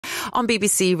On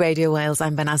BBC Radio Wales,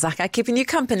 I'm Behnaz Akhgar, keeping you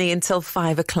company until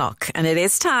 5 o'clock. And it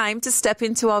is time to step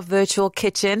into our virtual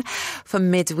kitchen for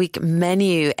midweek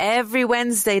menu. Every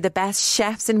Wednesday, the best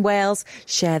chefs in Wales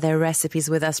share their recipes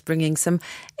with us, bringing some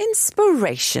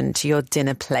inspiration to your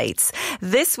dinner plates.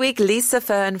 This week, Lisa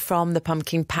Fearn from the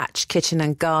Pumpkin Patch Kitchen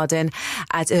and Garden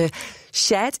at a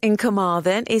shed in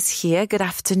Carmarthen is here. Good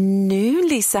afternoon,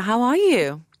 Lisa. How are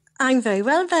you? I'm very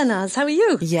well, Behnaz. How are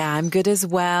you? Yeah, I'm good as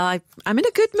well. I'm in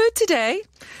a good mood today.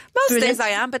 Most Brilliant. days I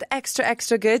am, but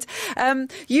extra good.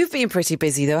 You've been pretty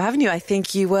busy though, haven't you? I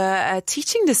think you were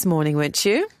teaching this morning, weren't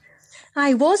you?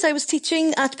 I was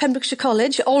teaching at Pembrokeshire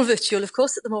College, all virtual, of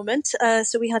course, at the moment.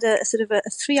 So we had a sort of a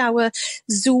 3-hour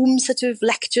Zoom sort of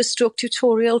lecture stroke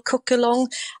tutorial cook along,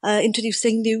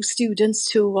 introducing new students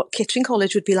to what catering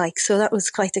college would be like. So that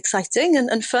was quite exciting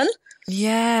and fun.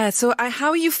 Yeah. So how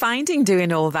are you finding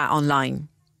doing all that online?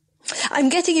 I'm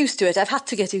getting used to it. I've had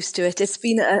to get used to it. It's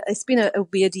been a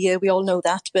weird year. We all know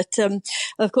that. But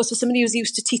of course, for somebody who's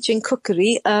used to teaching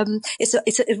cookery, it's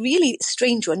a really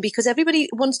strange one because everybody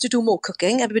wants to do more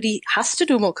cooking. Everybody has to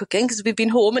do more cooking because we've been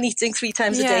home and eating 3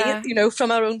 times a day,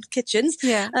 from our own kitchens.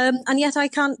 Yeah. And yet I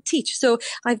can't teach. So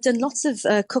I've done lots of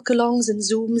cook-alongs and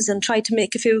Zooms and tried to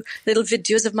make a few little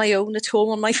videos of my own at home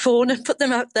on my phone and put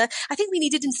them out there. I think we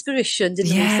needed inspiration,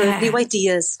 didn't we, for new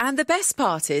ideas. And the best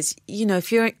part is,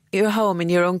 if you're home in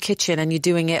your own kitchen and you're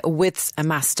doing it with a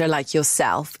master like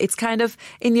yourself, it's kind of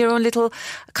in your own little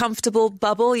comfortable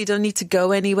bubble. You don't need to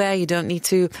go anywhere. You don't need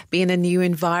to be in a new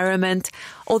environment.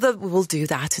 Although we will do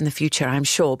that in the future, I'm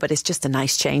sure, but it's just a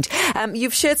nice change.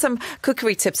 You've shared some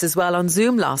cookery tips as well on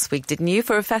Zoom last week, didn't you,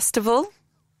 for a festival?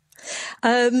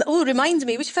 Remind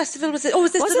me, which festival was it? Oh,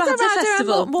 was this the Radar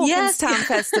Festival? Morganstown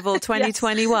Festival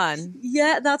 2021. Yes.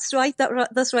 Yeah, that's right.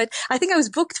 That's right. I think I was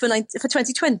booked for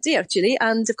 2020 actually,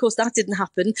 and of course that didn't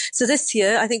happen. So this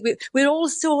year, I think we're all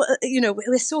so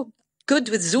we're so good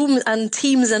with Zoom and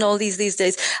Teams and all these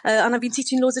days. And I've been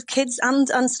teaching loads of kids and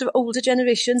sort of older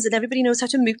generations, and everybody knows how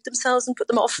to mute themselves and put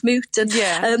them off mute. And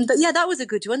but yeah, that was a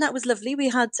good one. That was lovely. We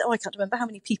had, I can't remember how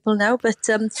many people now, but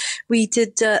we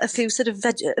did a few sort of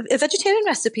vegetarian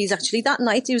recipes actually that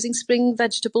night using spring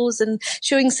vegetables and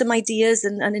showing some ideas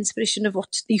and inspiration of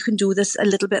what you can do this a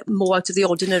little bit more out of the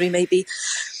ordinary maybe.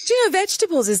 Do you know,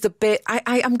 vegetables is the bit,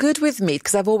 I'm good with meat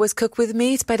because I've always cooked with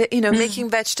meat, but making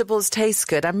vegetables taste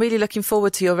good. I'm really looking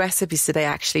forward to your recipes today,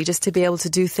 actually, just to be able to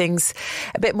do things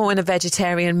a bit more in a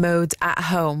vegetarian mode at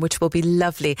home, which will be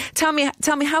lovely. Tell me,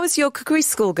 how is your cookery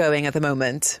school going at the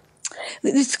moment?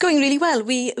 It's going really well.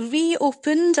 We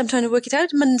reopened, I'm trying to work it out,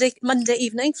 Monday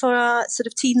evening for our sort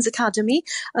of Teens Academy.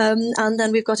 And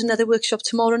then we've got another workshop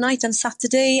tomorrow night and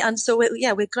Saturday. And so,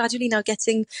 we're gradually now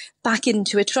getting back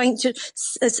into it, trying to,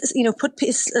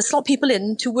 slot people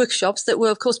in to workshops that were,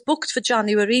 of course, booked for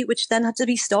January, which then had to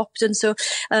be stopped. And so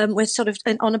we're sort of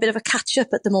on a bit of a catch-up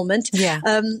at the moment. Yeah.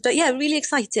 But yeah, really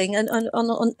exciting. And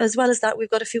on, as well as that, we've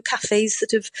got a few cafes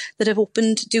that have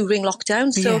opened during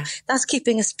lockdown. So that's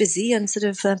keeping us busy and sort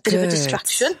of a bit of a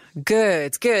distraction.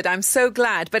 Good. I'm so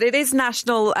glad. But it is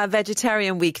National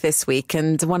Vegetarian Week this week,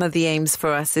 and one of the aims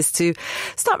for us is to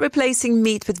start replacing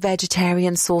meat with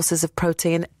vegetarian sources of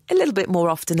protein a little bit more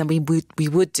often than we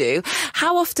would do.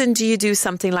 How often do you do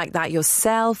something like that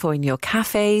yourself or in your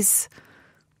cafes?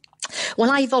 Well,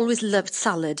 I've always loved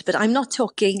salad, but I'm not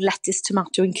talking lettuce,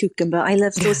 tomato and cucumber. I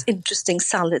love those interesting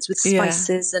salads with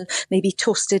spices and maybe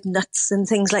toasted nuts and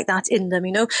things like that in them,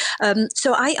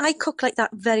 So I cook like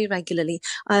that very regularly.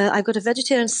 I've got a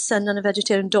vegetarian son and a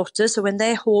vegetarian daughter, so when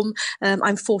they're home,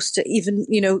 I'm forced to even,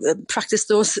 practice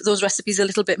those recipes a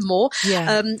little bit more.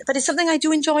 Yeah. But it's something I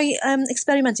do enjoy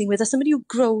experimenting with. As somebody who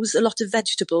grows a lot of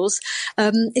vegetables,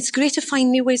 it's great to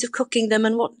find new ways of cooking them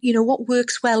and what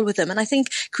works well with them. And I think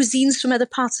cuisines from other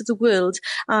parts of the world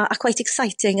are quite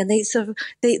exciting, and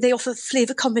they offer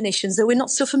flavour combinations that we're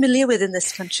not so familiar with in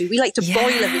this country. We like to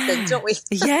boil everything, don't we?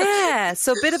 Yeah.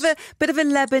 So bit of a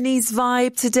Lebanese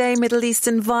vibe today, Middle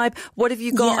Eastern vibe. What have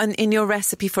you got in your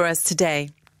recipe for us today?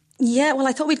 Yeah, well,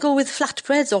 I thought we'd go with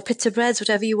flatbreads or pita breads,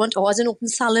 whatever you want, or as an open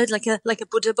salad, like a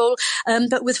Buddha bowl,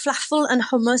 but with falafel and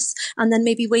hummus, and then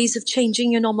maybe ways of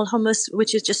changing your normal hummus,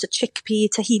 which is just a chickpea,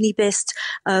 tahini-based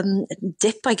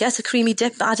dip, I guess, a creamy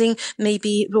dip, adding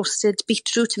maybe roasted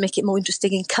beetroot to make it more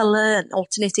interesting in colour and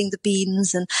alternating the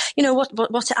beans and,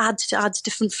 what to add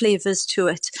different flavours to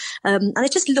it. And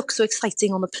it just looks so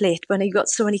exciting on the plate when you've got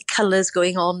so many colours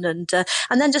going on, and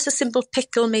then just a simple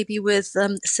pickle maybe with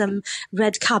some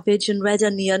red cabbage cabbage and red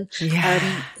onion,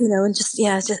 and just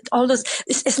all those.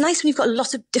 It's nice when you've got a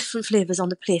lot of different flavours on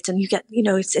the plate, and you get,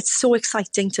 it's so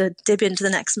exciting to dip into the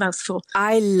next mouthful.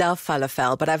 I love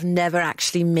falafel, but I've never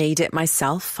actually made it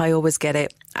myself. I always get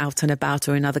it out and about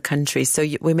or in other countries. So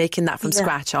we're making that from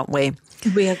scratch, aren't we?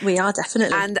 We are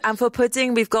definitely. And for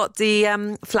pudding, we've got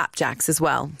the flapjacks as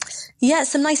well. Yeah,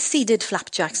 some nice seeded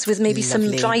flapjacks with maybe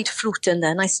some dried fruit in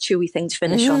there. Nice chewy thing to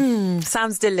finish on.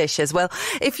 Sounds delicious. Well,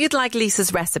 if you'd like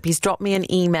Lisa's recipes, drop me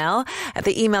an email.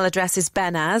 The email address is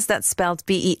Behnaz, that's spelled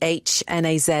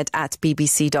BEHNAZ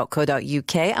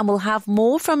 @bbc.co.uk. And we'll have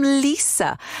more from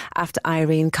Lisa after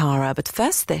Irene Cara. But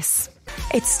first this.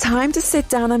 It's time to sit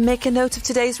down and make a note of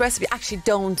today's recipe. Actually,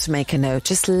 don't make a note.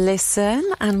 Just listen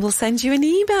and we'll send you an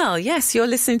email. Yes, you're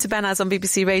listening to Behnaz on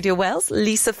BBC Radio Wales.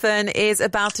 Lisa Fearn is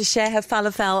about to share her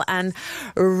falafel and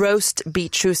roast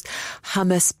beetroot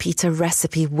hummus pita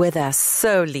recipe with us.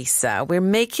 So, Lisa, we're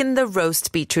making the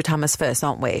roast beetroot hummus first,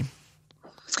 aren't we?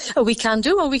 Oh, we can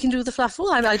do, or we can do the falafel.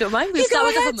 I don't mind. We'll start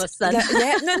with the hummus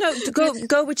then.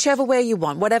 Go whichever way you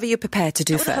want. Whatever you're prepared to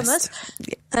do first.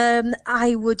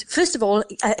 I would, first of all,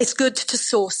 it's good to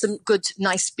source some good,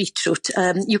 nice beetroot.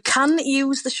 You can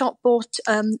use the shop-bought,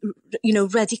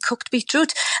 ready cooked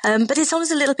beetroot, but it's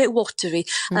always a little bit watery,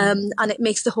 and it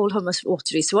makes the whole hummus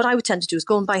watery. So what I would tend to do is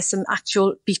go and buy some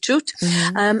actual beetroot,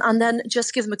 and then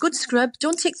just give them a good scrub.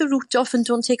 Don't take the root off and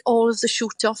don't take all of the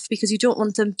shoot off, because you don't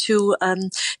want them to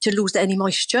lose any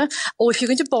moisture. Or if you're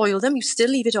going to boil them, you still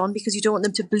leave it on because you don't want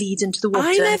them to bleed into the water.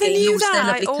 I never knew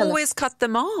that. I colour. always cut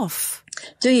them off.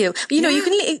 Do you? You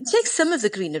can take some of the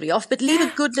greenery off, but leave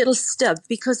a good little stub,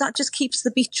 because that just keeps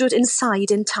the beetroot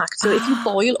inside intact. So if you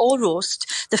boil or roast,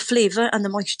 the flavour and the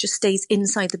moisture stays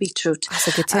inside the beetroot. That's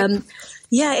a good tip.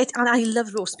 And I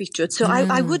love roast beetroot. So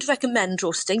I would recommend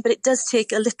roasting, but it does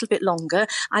take a little bit longer.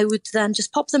 I would then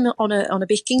just pop them on a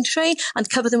baking tray and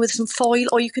cover them with some foil,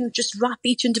 or you can just wrap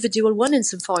each individual one in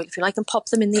some foil if you like, and pop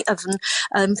them in the oven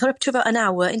for up to about an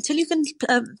hour until you can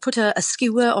put a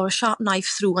skewer or a sharp knife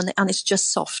through, and it's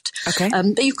just soft. Okay.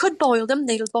 But you could boil them.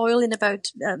 They'll boil in about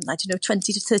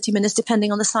 20 to 30 minutes,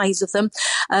 depending on the size of them.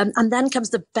 And then comes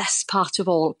the best part of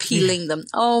all, peeling them.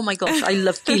 Oh my gosh, I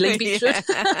love peeling beetroot.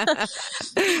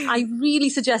 I really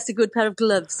suggest a good pair of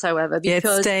gloves, however,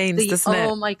 because it stains, doesn't it?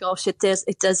 Oh my gosh, it does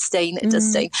stain. It does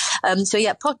stain. So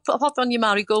yeah, pop on your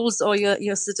marigolds or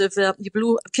your sort of your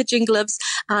blue kitchen gloves,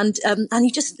 and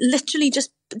you just literally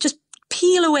just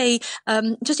peel away,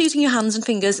 just using your hands and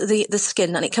fingers, the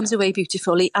skin, and it comes away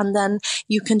beautifully. And then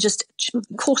you can just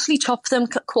coarsely chop them,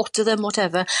 quarter them,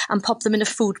 whatever, and pop them in a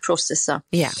food processor.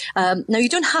 Yeah. Now, you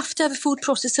don't have to have a food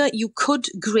processor. You could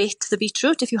grate the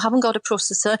beetroot if you haven't got a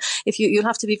processor. You'll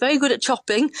have to be very good at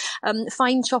chopping,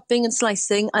 fine chopping and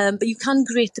slicing, but you can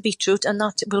grate the beetroot, and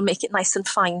that will make it nice and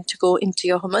fine to go into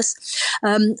your hummus.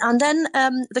 And then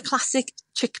the classic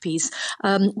chickpeas,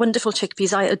 wonderful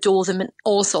chickpeas. I adore them in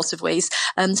all sorts of ways.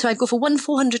 So I'd go for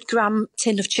 400 gram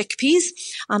tin of chickpeas,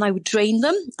 and I would drain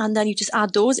them, and then you just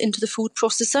add those into the food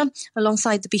processor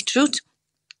alongside the beetroot.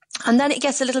 And then it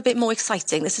gets a little bit more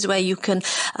exciting. This is where you can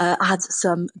add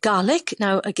some garlic.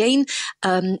 Now, again,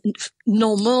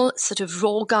 normal sort of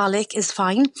raw garlic is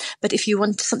fine. But if you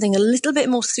want something a little bit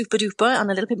more super duper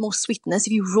and a little bit more sweetness,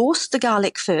 if you roast the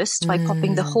garlic first by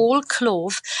popping the whole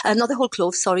clove,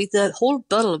 the whole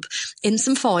bulb in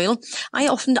some foil. I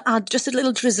often add just a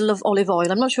little drizzle of olive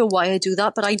oil. I'm not sure why I do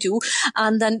that, but I do.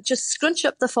 And then just scrunch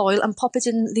up the foil and pop it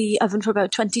in the oven for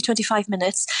about 20-25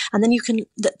 minutes. And then you can,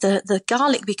 the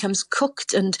garlic becomes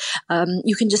cooked, and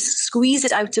you can just squeeze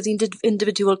it out of the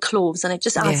individual cloves, and it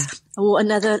just adds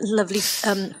another lovely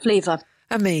flavour.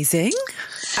 Amazing.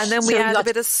 And then we add a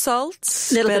bit of salt.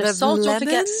 A little bit of salt. Lemon. Don't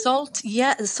forget salt.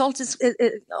 Yeah, the salt is,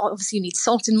 obviously you need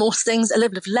salt in most things. A little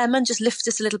bit of lemon, just lift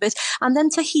it a little bit. And then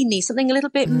tahini, something a little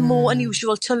bit more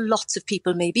unusual to lots of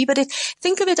people maybe. But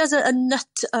think of it as a nut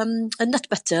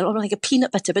butter, or like a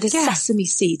peanut butter, but it's sesame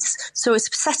seeds. So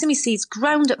it's sesame seeds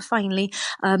ground up finely,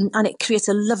 and it creates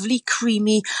a lovely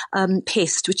creamy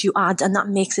paste which you add, and that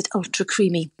makes it ultra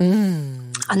creamy.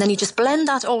 And then you just blend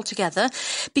that all together.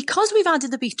 Because we've added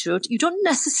the beetroot, you don't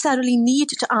necessarily need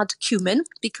to add cumin,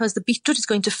 because the beetroot is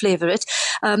going to flavour it.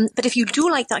 But if you do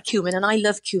like that cumin, and I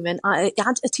love cumin, I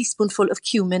add a teaspoonful of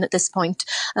cumin at this point,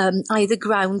 either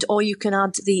ground, or you can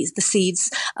add the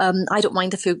seeds. I don't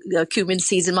mind a few cumin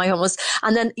seeds in my hummus.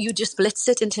 And then you just blitz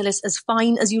it until it's as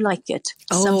fine as you like it.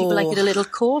 Some people like it a little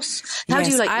coarse. How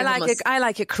do you like your hummus? I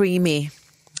like it creamy.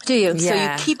 Do you? Yeah. So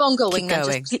you keep on going,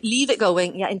 going. Just leave it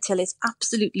going, until it's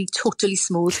absolutely totally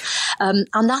smooth. And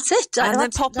that's it. And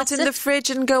then pop it in the fridge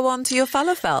and go on to your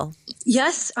falafel.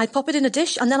 Yes, I'd pop it in a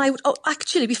dish, and then I would,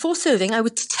 actually, before serving, I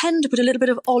would tend to put a little bit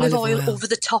of olive oil over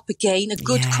the top again, a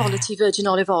good quality virgin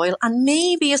olive oil, and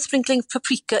maybe a sprinkling of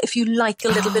paprika if you like a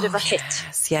little bit of a hit.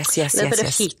 Yes. A little bit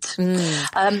of heat.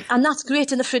 And that's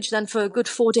great in the fridge then for a good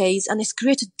 4 days, and it's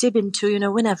great to dip into,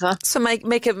 whenever. So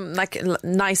make a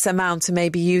nice amount to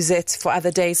maybe use it for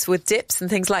other days with dips and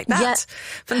things like that. Yeah.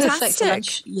 Fantastic.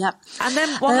 Lunch. Yeah. And then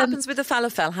what happens with the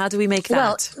falafel? How do we make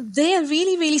that? Well, they're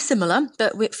really, really similar,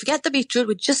 but forget the beetroot.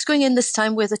 We're just going in this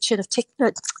time with a tin of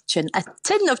chickpeas,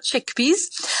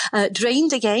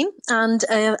 drained again, and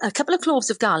a couple of cloves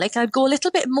of garlic. I'd go a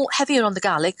little bit more heavier on the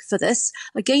garlic for this.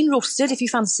 Again, roasted if you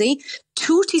fancy.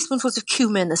 2 teaspoonfuls of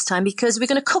cumin this time, because we're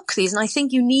going to cook these, and I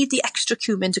think you need the extra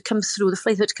cumin to come through, the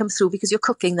flavour to come through, because you're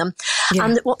cooking them. Yeah.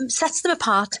 And what sets them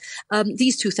apart,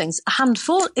 these 2 things: a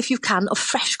handful, if you can, of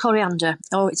fresh coriander.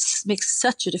 Oh, it makes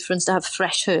such a difference to have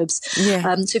fresh herbs.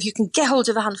 Yeah. So if you can get hold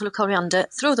of a handful of coriander,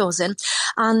 throw those in,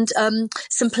 and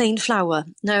some plain flour.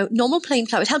 Now, normal plain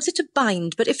flour, it helps it to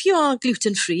bind, but if you are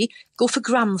gluten-free, go for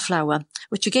gram flour,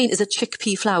 which again is a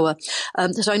chickpea flour.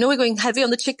 So I know we're going heavy on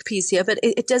the chickpeas here, but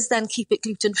it does then keep it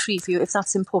gluten-free for you if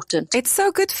that's important. It's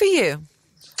so good for you.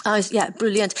 Yeah,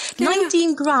 brilliant.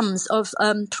 19 grams of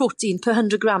protein per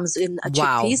 100 grams in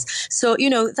chickpeas. So,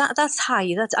 that's high.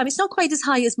 It's not quite as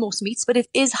high as most meats, but it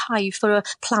is high for a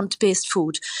plant-based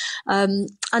food. And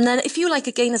then if you like,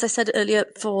 again, as I said earlier,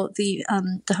 for the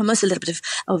hummus, a little bit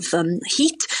of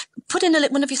heat, put in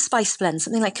one of your spice blends,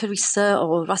 something like harissa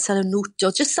or ras el hanout,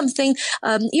 or just something,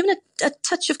 even a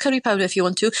touch of curry powder if you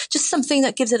want to, just something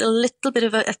that gives it a little bit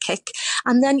of a kick.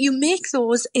 And then you make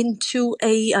those into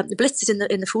blitz it in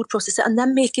the food processor, and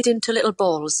then make it into little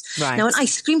balls. Right. Now, an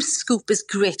ice cream scoop is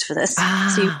great for this.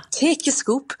 So you take your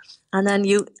scoop, and then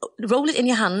you roll it in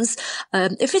your hands.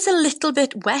 If it's a little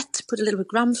bit wet, put a little bit of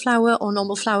gram flour or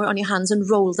normal flour on your hands and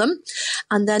roll them.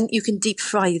 And then you can deep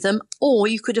fry them, or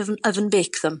you could oven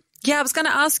bake them. Yeah, I was going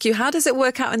to ask you, how does it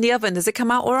work out in the oven? Does it come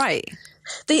out all right?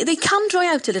 They can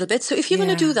dry out a little bit. So if you're going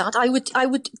to do that, I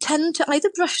would tend to either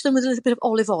brush them with a little bit of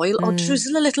olive oil or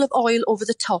drizzle a little of oil over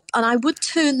the top. And I would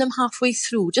turn them halfway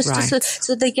through just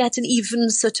so they get an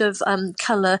even sort of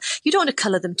colour. You don't want to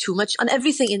colour them too much. And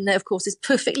everything in there, of course, is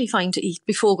perfectly fine to eat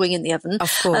before going in the oven.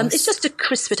 Of course. It's just to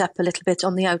crisp it up a little bit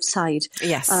on the outside.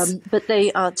 Yes. But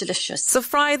they are delicious. So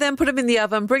fry them, put them in the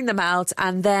oven, bring them out,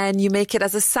 and then you make it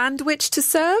as a sandwich to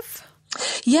serve?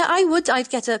 Yeah, I would. I'd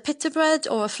get a pita bread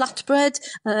or a flatbread,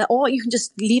 or you can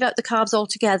just leave out the carbs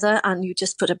altogether and you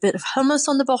just put a bit of hummus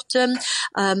on the bottom,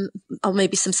 or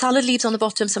maybe some salad leaves on the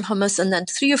bottom, some hummus, and then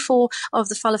 3 or 4 of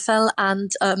the falafel.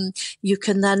 And you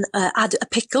can then add a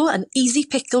pickle, an easy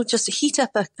pickle, just to heat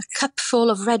up a cupful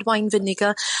of red wine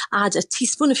vinegar, add a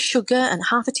teaspoon of sugar and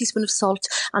half a teaspoon of salt,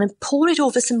 and then pour it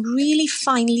over some really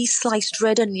finely sliced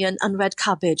red onion and red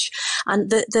cabbage. And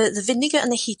the vinegar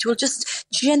and the heat will just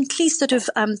gently sort of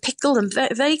pickle them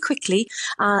very, very quickly,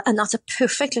 and that's a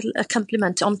perfect little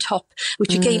accompaniment on top,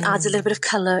 which again adds a little bit of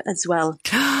colour as well.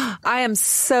 I am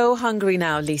so hungry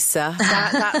now, Lisa.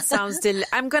 That sounds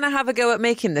I'm going to have a go at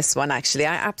making this one, actually.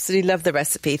 I absolutely love the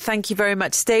recipe. Thank you very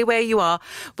much. Stay where you are.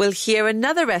 We'll hear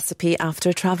another recipe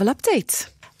after a travel update.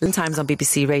 Times on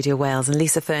BBC Radio Wales, and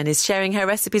Lisa Fearn is sharing her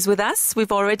recipes with us.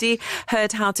 We've already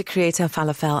heard how to create her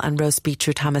falafel and roast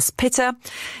beetroot hummus pita.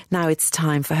 Now it's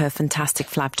time for her fantastic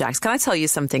flapjacks. Can I tell you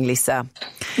something, Lisa?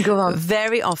 Go on.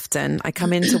 Very often I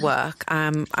come into work,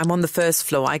 I'm on the first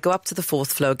floor, I go up to the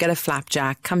 4th floor, get a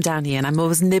flapjack, come down here, and I'm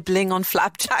always nibbling on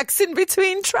flapjacks in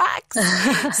between tracks.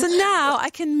 So now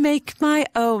I can make my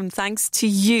own thanks to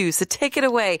you. So take it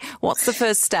away. What's the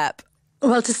first step?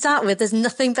 Well, to start with, there's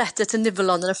nothing better to nibble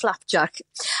on than a flapjack,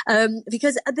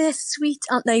 because they're sweet,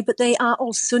 aren't they? But they are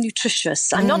also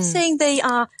nutritious. I'm not saying they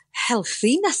are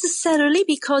healthy necessarily,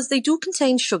 because they do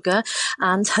contain sugar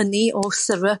and honey or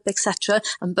syrup, etc.,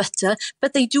 and butter,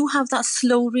 but they do have that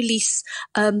slow release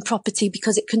property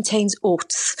because it contains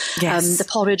oats, the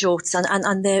porridge oats,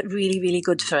 and they're really, really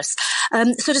good for us.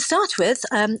 So to start with,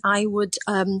 I'd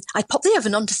pop the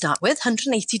oven on to start with,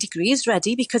 180 degrees,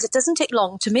 ready, because it doesn't take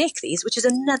long to make these, which is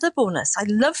another bonus. I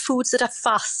love foods that are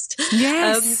fast,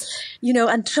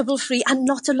 and trouble-free, and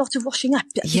not a lot of washing up,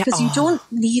 because you don't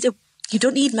need You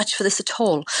don't need much for this at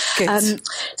all.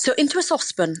 So into a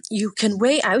saucepan, you can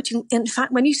weigh out. In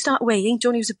fact, when you start weighing,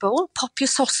 don't use a bowl. Pop your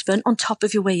saucepan on top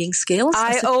of your weighing scales.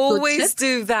 I always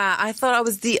do that. I thought I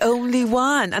was the only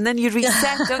one. And then you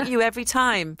reset, don't you, every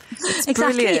time? It's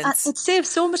exactly. Brilliant. It saves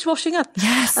so much washing up.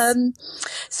 Yes.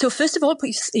 So first of all, put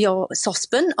your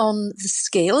saucepan on the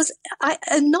scales.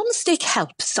 A non-stick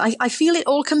helps. I feel it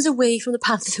all comes away from the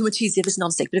pan so much easier if it's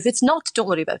non-stick. But if it's not, don't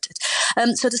worry about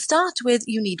it. So to start with,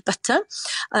 you need butter.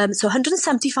 So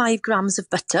 175 grams of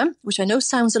butter, which I know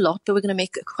sounds a lot, but we're going to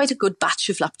make quite a good batch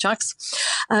of flapjacks.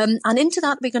 And into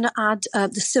that, we're going to add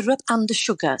the syrup and the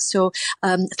sugar. So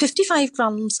 55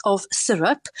 grams of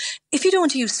syrup. If you don't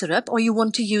want to use syrup, or you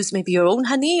want to use maybe your own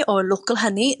honey or local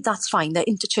honey, that's fine. They're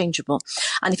interchangeable.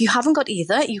 And if you haven't got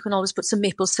either, you can always put some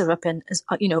maple syrup in,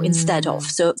 instead of.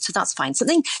 So that's fine.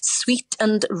 Something sweet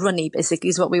and runny, basically,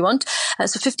 is what we want.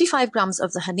 So 55 grams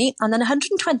of the honey, and then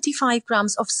 125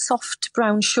 grams of soft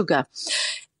brown sugar.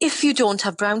 If you don't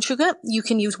have brown sugar, you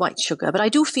can use white sugar. But I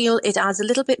do feel it adds a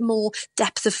little bit more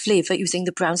depth of flavour using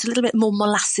the brown. It's a little bit more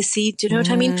molassesy. Do you know what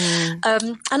I mean?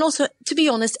 And also, to be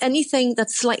honest, anything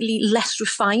that's slightly less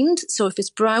refined, so if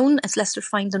it's brown, it's less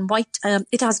refined than white,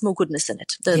 it has more goodness in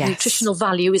it. The nutritional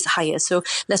value is higher. So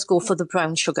let's go for the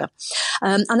brown sugar.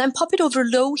 And then pop it over a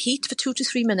low heat for 2 to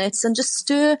 3 minutes and just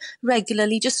stir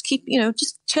regularly. Just keep,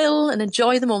 just chill and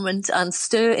enjoy the moment and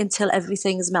stir until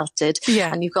everything is melted.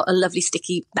 Yeah. And you've got a lovely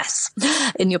sticky mess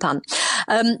in your pan.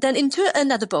 Then into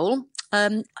another bowl.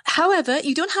 However,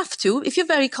 you don't have to. If you're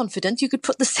very confident, you could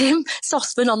put the same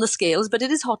saucepan on the scales, but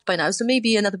it is hot by now, so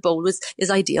maybe another bowl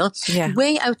is ideal. Yeah.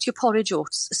 Weigh out your porridge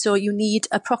oats. So you need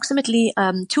approximately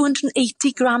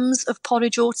 280 grams of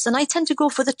porridge oats, and I tend to go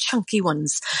for the chunky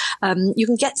ones. You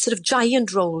can get sort of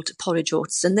giant rolled porridge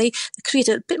oats, and they create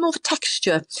a bit more of a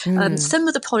texture. Some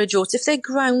of the porridge oats, if they're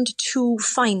ground too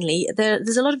finely,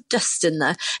 there's a lot of dust in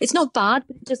there. It's not bad,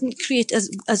 but it doesn't create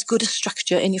as good a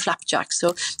structure in your flapjack.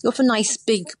 So go for nice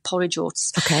big porridge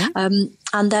oats. Okay.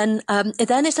 And then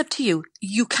it's up to you.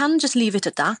 You can just leave it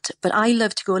at that, but I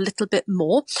love to go a little bit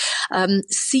more.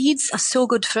 Seeds are so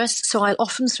good for us, so I'll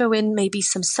often throw in maybe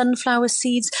some sunflower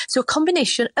seeds. So a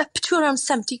combination up to around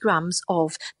 70 grams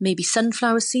of maybe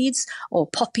sunflower seeds or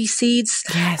poppy seeds,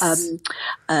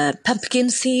 pumpkin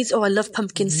seeds. Oh, I love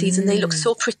pumpkin seeds, and they look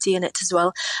so pretty in it as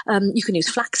well. You can use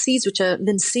flax seeds, which are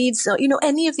linseeds. So,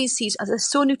 any of these seeds are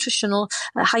so nutritional,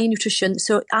 high nutrition.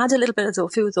 So add a little bit of a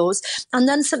few of those, and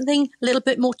then something a little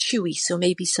bit more chewy. So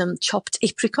maybe some chopped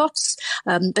apricots,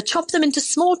 but chop them into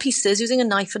small pieces using a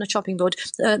knife and a chopping board,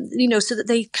 so that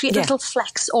they create little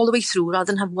flecks all the way through rather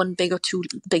than have one big or two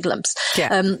big lumps.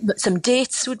 But some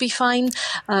dates would be fine.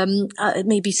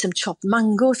 Maybe some chopped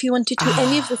mango if you wanted to.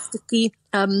 Any of the sticky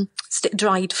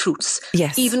dried fruits.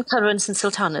 Yes. Even currants and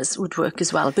sultanas would work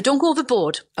as well. But don't go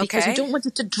overboard because you don't want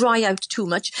it to dry out too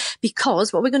much,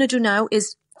 because what we're going to do now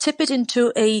is tip it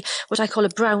into what I call a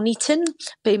brownie tin,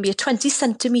 maybe a 20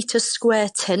 centimetre square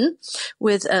tin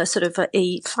with a sort of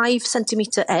a 5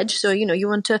 centimetre edge. So, you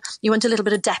want a little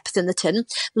bit of depth in the tin.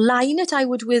 Line it, I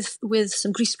would, with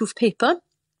some greaseproof paper.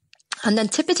 And then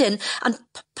tip it in and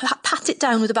pat it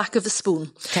down with the back of the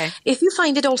spoon. Okay. If you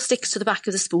find it all sticks to the back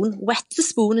of the spoon, wet the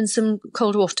spoon in some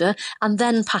cold water and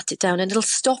then pat it down, and it'll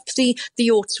stop the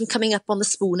oats from coming up on the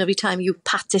spoon every time you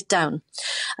pat it down.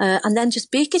 And then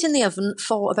just bake it in the oven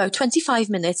for about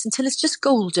 25 minutes until it's just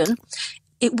golden.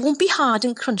 It won't be hard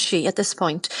and crunchy at this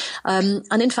point. And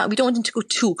in fact, we don't want it to go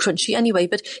too crunchy anyway,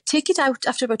 but take it out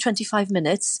after about 25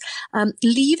 minutes,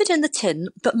 leave it in the tin,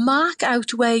 but mark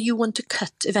out where you want to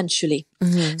cut eventually.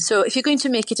 Mm-hmm. So if you're going to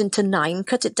make it into 9,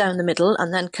 cut it down the middle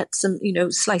and then cut some,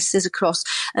 slices across.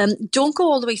 Don't go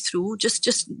all the way through.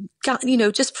 Just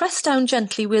press down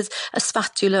gently with a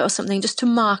spatula or something just to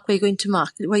mark where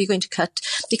you're going to cut.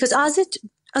 Because as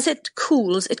it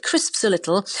cools, it crisps a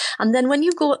little. And then when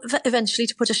you go eventually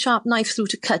to put a sharp knife through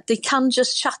to cut, they can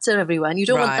just shatter everywhere. And you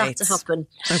don't want that to happen.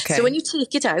 Okay. So when you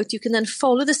take it out, you can then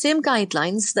follow the same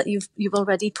guidelines that you've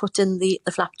already put in the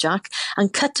flapjack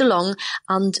and cut along.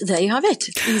 And there you have it.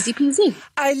 Easy peasy.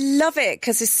 I love it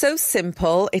because it's so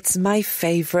simple. It's my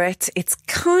favourite. It's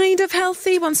kind of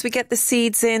healthy once we get the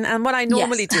seeds in. And what I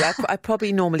normally do, I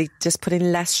probably normally just put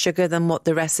in less sugar than what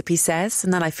the recipe says.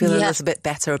 And then I feel a little bit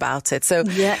better about it. So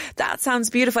that sounds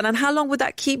beautiful. And how long would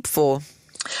that keep for?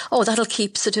 Oh, that'll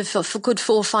keep sort of for good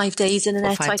 4 or 5 days in an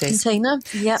airtight container.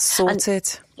 Yeah. Sorted.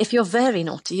 And if you're very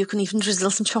naughty, you can even drizzle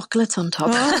some chocolate on top.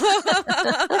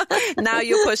 Now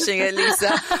you're pushing it,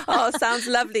 Lisa. Oh, sounds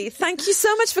lovely. Thank you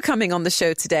so much for coming on the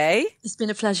show today. It's been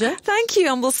a pleasure. Thank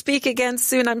you, and we'll speak again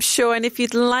soon, I'm sure. And if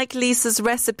you'd like Lisa's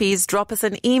recipes, drop us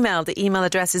an email. The email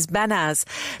address is Behnaz.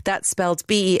 That's spelled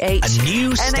B-E-H. A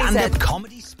new stand-up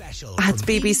comedy special at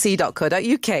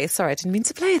bbc.co.uk. Sorry, I didn't mean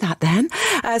to play that then.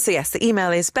 So yes, the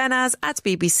email is Behnaz at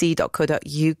bbc.co.uk.